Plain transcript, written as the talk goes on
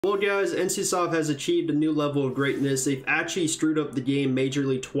Well guys, NCSoft has achieved a new level of greatness. They've actually screwed up the game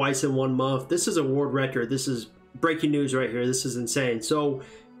majorly twice in 1 month. This is a world record. This is breaking news right here. This is insane. So,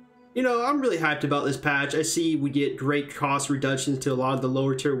 you know, I'm really hyped about this patch. I see we get great cost reductions to a lot of the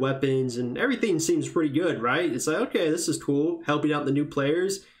lower tier weapons and everything seems pretty good, right? It's like, okay, this is cool. Helping out the new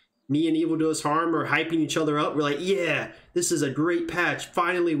players. Me and Evil Does Harm are hyping each other up. We're like, yeah, this is a great patch.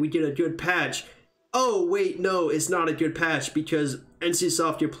 Finally, we get a good patch. Oh, wait, no, it's not a good patch because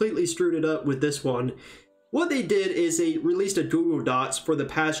NCSoft completely screwed it up with this one. What they did is they released a Google Docs for the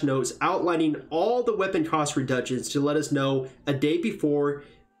patch notes outlining all the weapon cost reductions to let us know a day before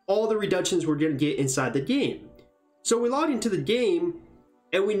all the reductions we're going to get inside the game. So we log into the game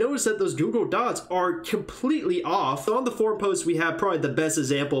and we notice that those Google Docs are completely off. So on the forum post, we have probably the best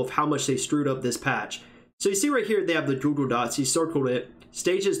example of how much they screwed up this patch. So you see right here, they have the Google Docs. He circled it.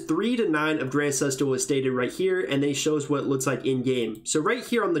 Stages 3 to 9 of Grand Celestial is stated right here, and they shows what it looks like in-game. So right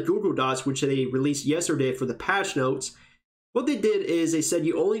here on the Google Docs, which they released yesterday for the patch notes, what they did is they said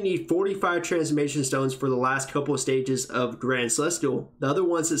you only need 45 transformation stones for the last couple of stages of Grand Celestial. The other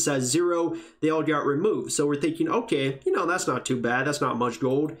ones that says 0, they all got removed. So we're thinking, okay, you know, that's not too bad. That's not much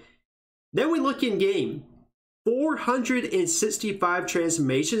gold. Then we look in-game. 465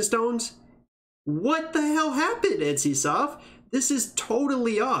 transformation stones? What the hell happened, NCSoft? This is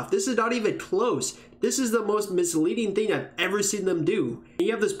totally off. This is not even close. This is the most misleading thing I've ever seen them do. And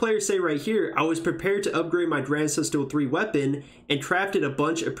you have this player say right here, I was prepared to upgrade my Grand Celestial 3 weapon and crafted a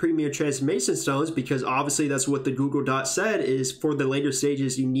bunch of premium transformation stones because obviously that's what the Google Dot said is for the later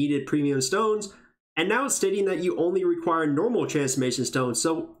stages you needed premium stones. And now it's stating that you only require normal transformation stones.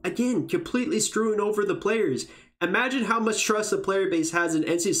 So again, completely screwing over the players. Imagine how much trust the player base has in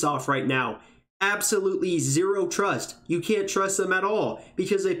NCSoft right now. Absolutely zero trust. You can't trust them at all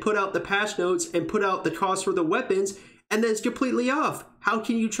because they put out the patch notes and put out the cost for the weapons and then it's completely off. How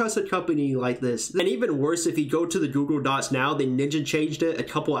can you trust a company like this? And even worse, if you go to the Google Docs now, they ninja changed it a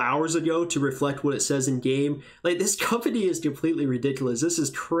couple hours ago to reflect what it says in game. Like, this company is completely ridiculous. This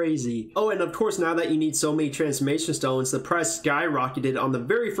is crazy. Oh, and of course, now that you need so many transformation stones, the price skyrocketed on the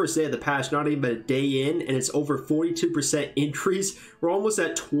very first day of the patch, not even a day in, and it's over 42% increase. We're almost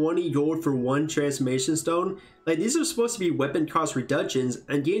at 20 gold for one transformation stone. Like, these are supposed to be weapon cost reductions,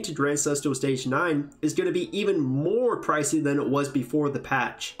 and getting to Grand Celestial Stage 9 is going to be even more pricey than it was before the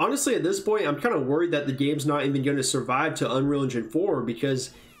patch. Honestly, at this point, I'm kind of worried that the game's not even going to survive to Unreal Engine 4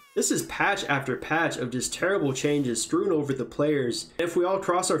 because this is patch after patch of just terrible changes strewn over the players. And if we all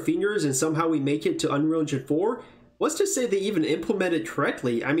cross our fingers and somehow we make it to Unreal Engine 4, let's just say they even implemented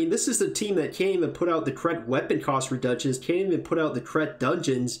correctly. I mean, this is the team that can't even put out the correct weapon cost reductions, can't even put out the correct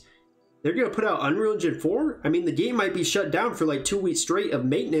dungeons. They're going to put out Unreal Engine 4? I mean, the game might be shut down for like 2 weeks straight of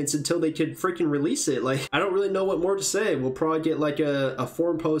maintenance until they could freaking release it. Like, I don't really know what more to say. We'll probably get like a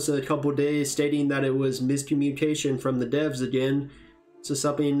forum post in a couple days stating that it was miscommunication from the devs again. This is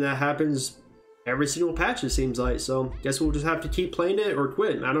something that happens every single patch, it seems like. So, guess we'll just have to keep playing it or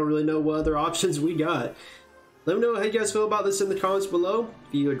quit. I don't really know what other options we got. Let me know how you guys feel about this in the comments below.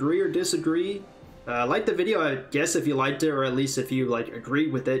 If you agree or disagree. Like the video, I guess, if you liked it, or at least if you like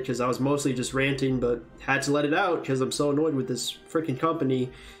agreed with it, because I was mostly just ranting, but had to let it out because I'm so annoyed with this freaking company.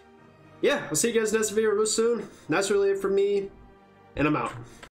 Yeah, I'll see you guys next video real soon. That's really it for me, and I'm out.